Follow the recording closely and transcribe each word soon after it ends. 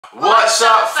What's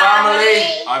up, family?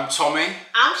 I'm Tommy.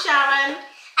 I'm Sharon.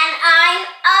 And I'm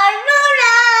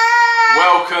Aurora.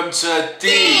 Welcome to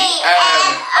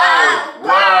DMO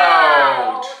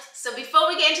World. So before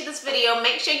we get into this video,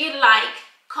 make sure you like,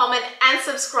 comment and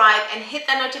subscribe and hit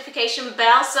that notification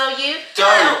bell so you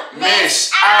don't miss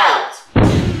out.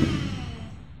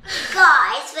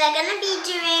 Guys, we're going to be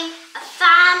doing a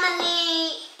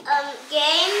family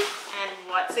game. And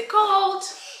what's it called?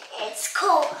 It's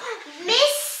called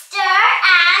Mr.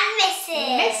 and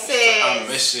Mrs. And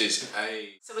Mrs. A.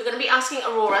 So we're going to be asking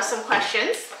Aurora some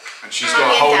questions. And she's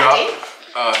got to hold up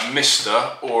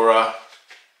Mr. or a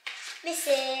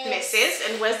Mrs. Mrs.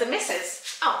 And where's the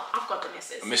Mrs.? Oh, I've got the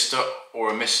Mrs. A Mr.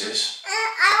 or a Mrs. I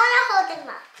want to hold them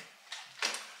up.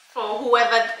 For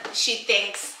whoever she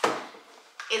thinks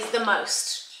is the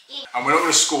most. And we're not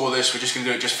going to score this, we're just going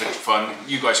to do it just for fun.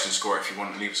 You guys can score it if you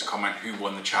want to leave us a comment who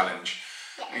won the challenge.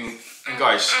 Yes. And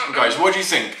guys, what do you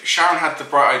think? Sharon had the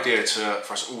bright idea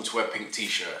for us all to wear pink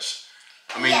t-shirts.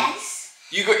 I mean, yes.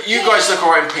 you guys look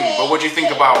alright in pink, but what do you think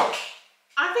about?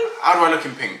 I think. How do I look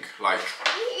in pink? Like.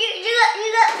 You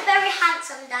look very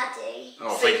handsome, Daddy.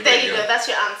 Oh, So there you go. That's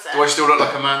your answer. Do I still look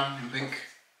like a man in pink?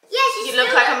 Yes, You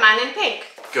look like a man in pink.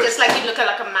 Good. Just like you look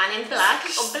like a man in black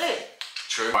or blue.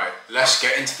 True. Right, let's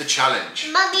get into the challenge.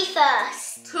 Mummy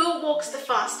first. Who walks the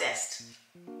fastest?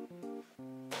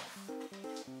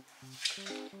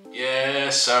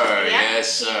 Yes, sir. Yeah,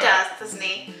 Yes, sir. He does, doesn't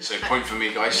he? So point for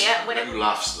me, guys. Yeah, Who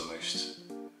laughs the most?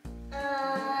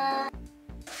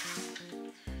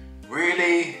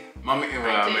 Really? Mummy?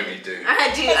 Well, maybe you do.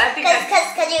 I do. I think that's...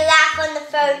 Because you laugh on the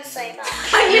phone so much.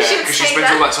 You Yeah, should because she say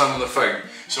spends all that. that time on the phone.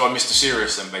 So I'm Mr.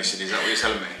 Serious then, basically. Is that what you're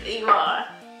telling me? You are.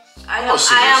 I not am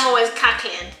serious. always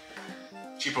cackling.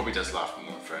 She probably does laugh more,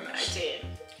 in I fairness. do.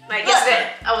 Like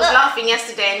yesterday, I was laughing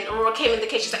yesterday and Aurora came in the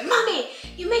kitchen. She's like, Mummy,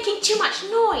 you're making too much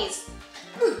noise.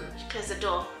 She closed the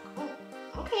door. Oh,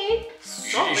 okay.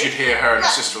 You should hear her and her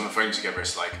sister on the phone together.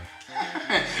 It's like.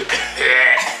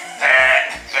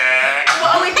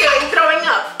 What are we doing? Throwing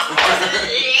up?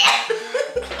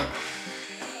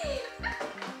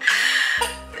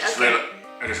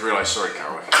 I just realised, sorry,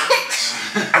 Carol.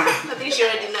 I think she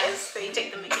already knows, so you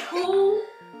take the mic. Who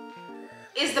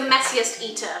is the messiest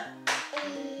eater?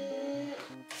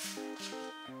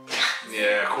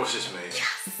 Yeah, of course it's me.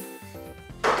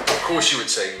 Of course you would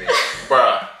say me.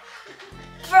 Bruh.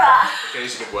 Bruh. Okay,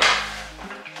 here's a good one.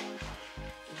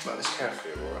 Think about this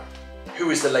carefully, Aurora. Who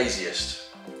is the laziest?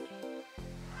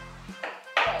 Did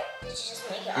you just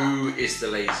make it up? Who is the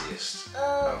laziest?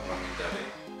 Of Mummy and Daddy.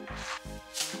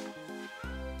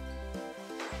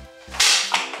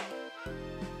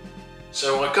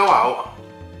 So I go out,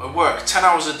 I work 10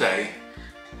 hours a day,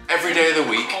 every day of the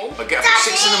week. I get up at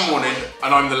 6 in the morning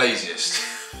and I'm the laziest.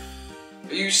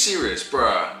 Are you serious,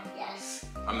 bruh? Yes.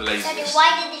 I'm the Daddy, laziest.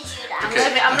 why did you do that?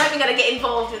 Okay. I'm not even going to get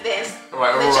involved with this.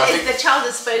 Alright, Aurora, The child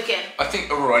has spoken. I think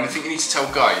Aurora, I think you need to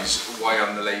tell guys why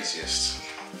I'm the laziest.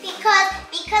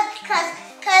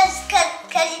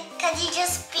 Because you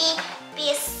just be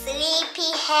a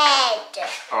sleepy head.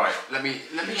 Alright, let me.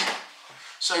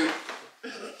 So,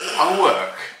 I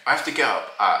work, I have to get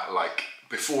up at like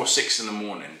before 6 in the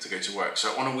morning to go to work.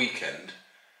 So on a weekend,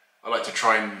 I like to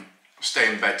try and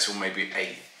stay in bed till maybe 8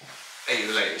 at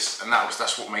the latest. And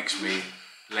that's what makes me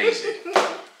lazy.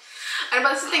 And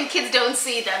that's the thing, kids don't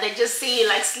see that. They just see you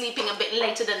like sleeping a bit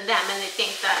later than them and they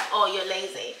think that, oh, you're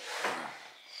lazy.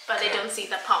 But they don't see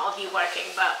that part of you working,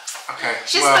 but Okay.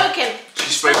 she's spoken.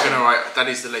 She's spoken, alright.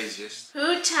 Daddy's the laziest.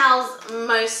 Who tells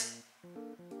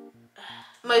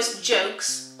most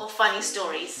jokes or funny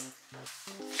stories?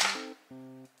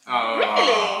 Oh.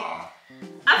 Really?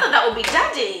 I thought that would be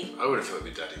Daddy. I would have thought it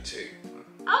would be Daddy too.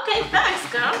 Okay, thanks,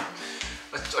 girl.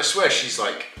 I swear she's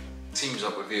like, teams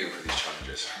up with you for these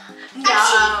challenges.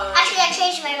 No. Actually, I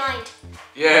changed my mind.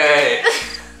 Yay!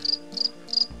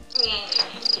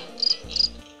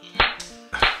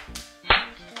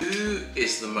 Who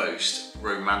is the most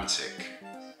romantic?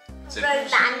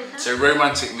 Romantic. So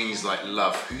romantic means like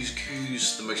love.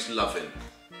 Who's the most loving?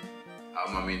 Out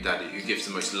of Mummy and Daddy, who gives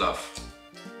the most love?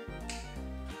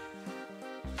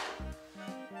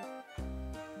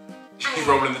 She's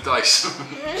rolling the dice.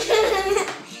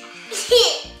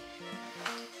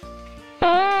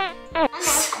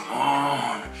 Come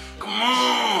on, come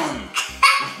on.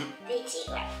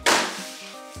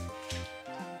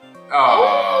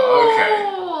 Oh, okay.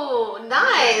 Oh,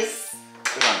 nice.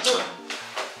 Good answer.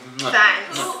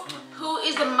 Thanks. Who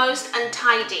is the most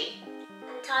untidy?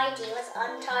 Untidy was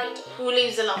untidy. Who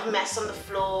leaves a lot of mess on the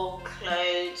floor,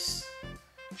 clothes,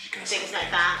 things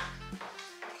like that?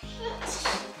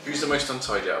 Who's the most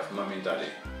untidy out of Mummy and Daddy?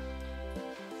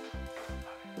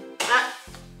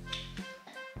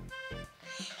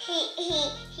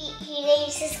 he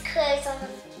leaves his clothes on the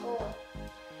floor.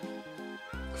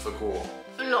 The floor.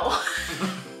 No.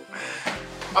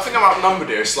 I think I'm outnumbered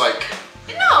here. It's like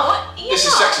No, you're this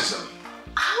is not. sexism.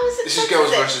 How is it This is sexism?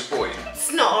 girls versus boys.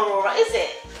 It's not, Aurora, is it?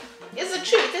 It's the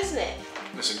truth, isn't it?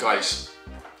 Listen, guys.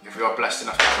 If we are blessed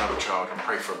enough to have another child,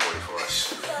 pray for a boy for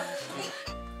us.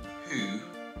 Who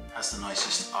has the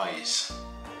nicest eyes?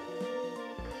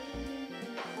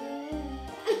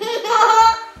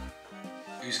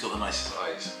 Who's got the nicest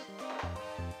eyes?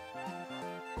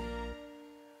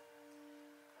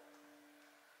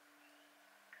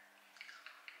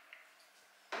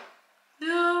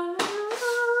 No.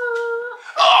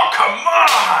 Oh, come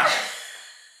on!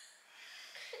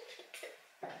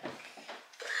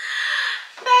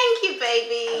 Thank you,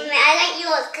 baby. I like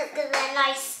yours because they're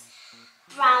nice,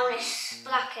 brownish,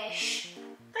 blackish.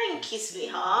 Thank you,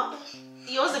 sweetheart.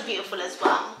 Yours are beautiful as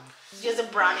well. Yours are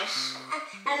brownish.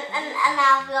 And I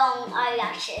have long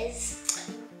eyelashes.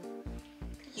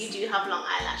 You do have long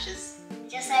eyelashes.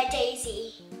 Just like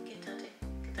Daisy. Get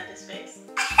Daddy's face.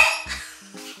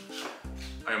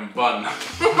 I am bun. My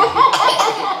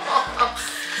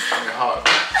heart.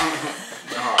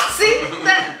 My heart. See,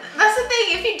 that's the thing.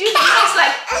 If you do that, it's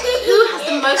like, who has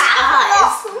the most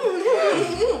eyes?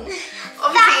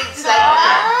 Obviously, it's like,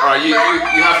 All right, you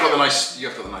have got the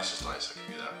nicest eyes. I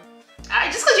give you that.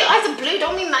 just because your eyes are blue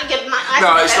don't mean that your eyes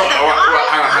No, are it's not. better than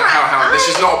Hang mine. on. This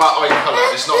is not about eye colour.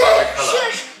 It's not about eye colour.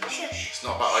 Shush. It's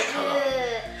not about eye colour.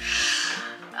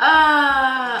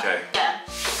 Okay. Yeah.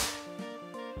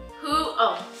 Who?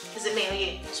 Oh, is it me or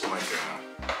you? It's my go now.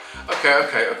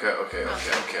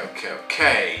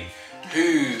 Okay.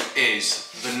 Who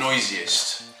is the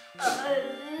noisiest?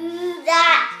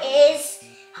 That is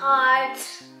hard.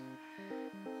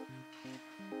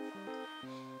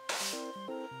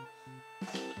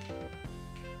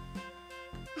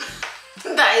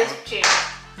 That is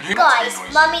true. Who Guys,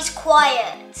 noisy? Mummy's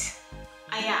quiet.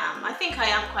 I am. I think I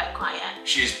am quite quiet.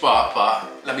 She is, but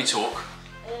let me talk.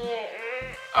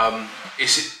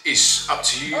 It's up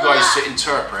to you guys to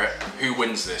interpret who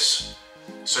wins this.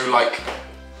 So like,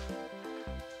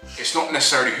 it's not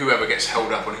necessarily whoever gets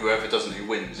held up and whoever doesn't who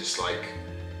wins. It's like,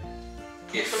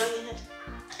 Full on your head.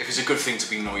 if it's a good thing to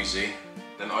be noisy,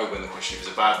 then I win the question. If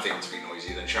it's a bad thing to be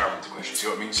noisy, then Sharon wins the question. See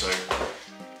what I mean? So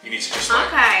you need to just like.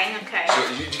 Okay. So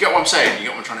you get what I'm saying? You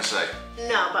get what I'm trying to say?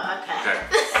 No, but okay. Okay.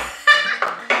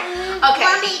 Okay.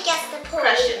 Mommy gets the point.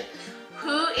 Question.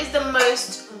 Who is the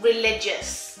most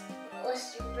religious?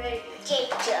 Was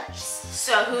ridiculous.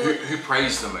 So Who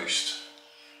prays the most?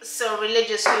 So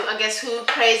religious, who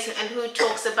prays and who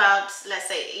talks about, let's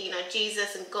say,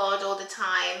 Jesus and God all the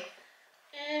time.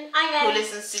 I know. Who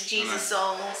listens to Jesus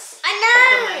songs I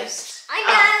know. the most? I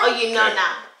know. Oh, you know Okay.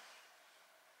 now.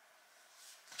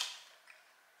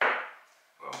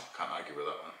 Well, can't argue with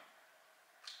that one.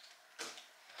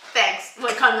 Thanks.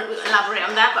 We can't elaborate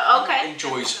on that, but okay. Who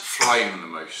enjoys flying the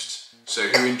most? So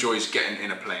who enjoys getting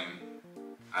in a plane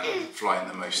and flying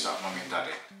the most out of Mummy and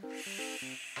Daddy?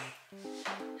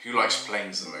 Who likes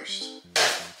planes the most?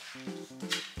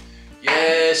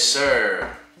 Yes,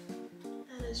 sir.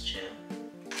 That is true.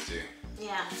 You do.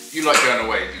 Yeah. You like going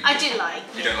away, do you? I do like.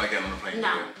 You don't like getting on a plane, do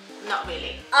No, you? not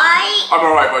really. I'm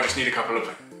alright, but I just need a couple of,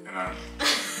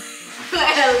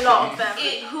 A lot of them.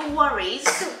 Who worries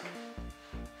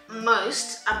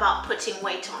most about putting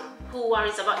weight on? Who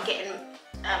worries about getting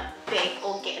big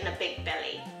or getting a big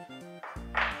belly?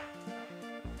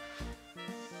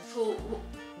 Who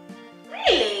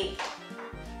really?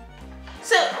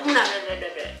 So no.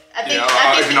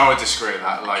 I I would disagree with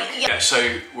that. Like, Yeah.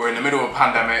 so we're in the middle of a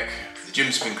pandemic. The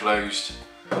gym's been closed.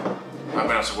 I've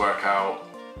been able to work out.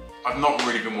 I've not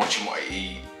really been watching what I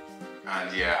eat,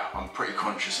 and yeah, I'm pretty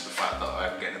conscious of the fact that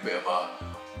I'm getting a bit of a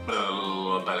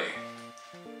belly.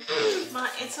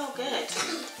 But it's all good.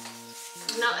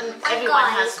 No, and everyone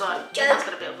has got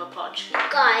a bit of a podge.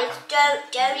 Guys,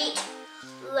 don't eat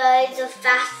loads of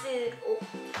fast food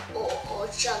or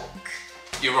junk.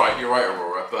 You're right,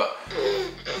 Aurora, but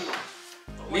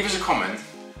leave us a comment.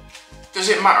 Does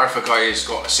it matter if a guy has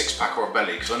got a six-pack or a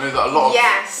belly? Because I know that a lot of...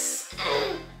 Yes.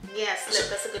 Yes, look,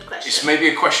 that's a good question. It's maybe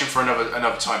a question for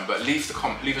another time, but leave us a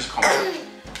comment.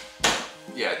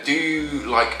 Yeah, do you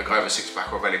like a guy with a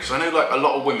six-pack or a belly? Because I know like a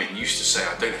lot of women used to say,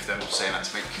 I don't know if they're saying that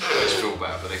to make guys feel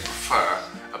better, but they prefer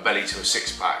a belly to a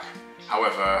six-pack.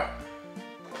 However,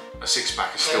 a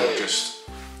six-pack is still just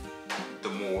the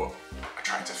more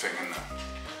attractive thing, isn't it?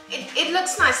 It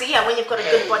looks nicer, yeah, when you've got a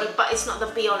good body, but it's not the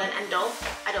be-all and end-all,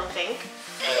 I don't think.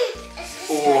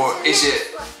 Or is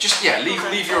it just, yeah,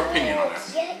 leave your opinion on it.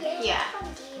 Yeah.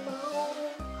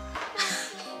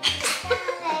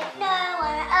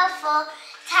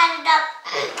 Tatted up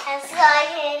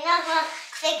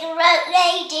Figure out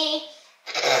lady.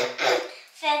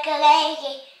 Figure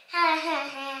lady.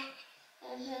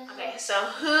 Okay, so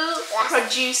who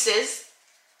produces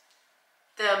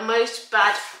the most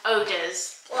bad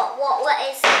odors? What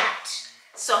is that?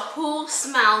 So who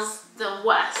smells the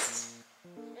worst?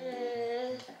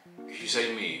 If you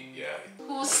say me, yeah.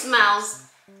 Who smells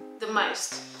the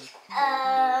most?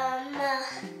 What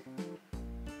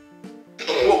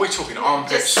are we talking?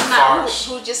 Armpits, Just smell. farts?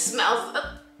 Who just smells?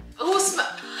 Who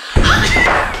smells?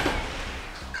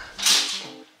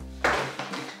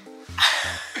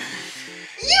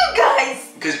 You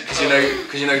guys. Because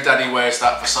you know, Daddy wears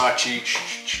that Versace.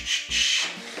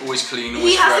 Always clean,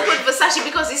 always He has fresh. to put Versace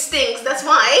because he stinks. That's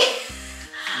why.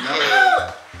 No.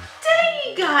 How dare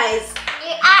you guys?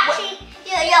 You actually,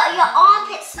 your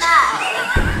armpit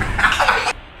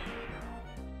smell.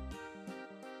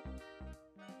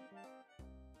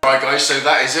 Alright guys, so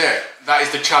that is it. That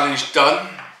is the challenge done.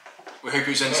 We hope it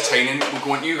was entertaining. We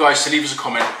want you guys to leave us a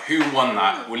comment. Who won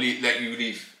that? We'll let you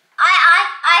leave.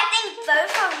 I think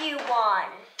both of you won.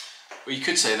 Well, you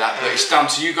could say that, but it's down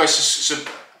to you guys.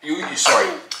 Sorry,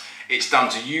 it's down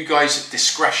to you guys'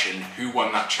 discretion who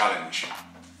won that challenge.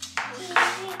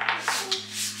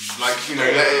 Like, you know,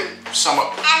 let it sum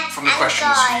up from the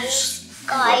questions.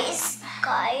 Guys,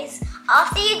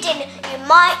 after you dinner, you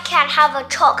can have a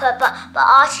chocolate, but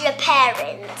ask your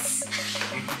parents.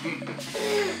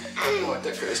 Oh, I don't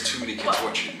think there's too many kids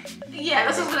watching. Yeah,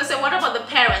 that's what I was gonna say. What about the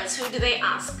parents? Who do they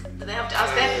ask? Do they have to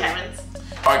ask their parents?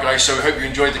 Alright guys, so we hope you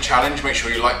enjoyed the challenge. Make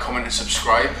sure you like, comment and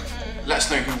subscribe. Let us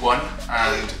know who won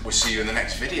and we'll see you in the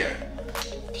next video.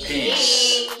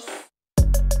 Peace.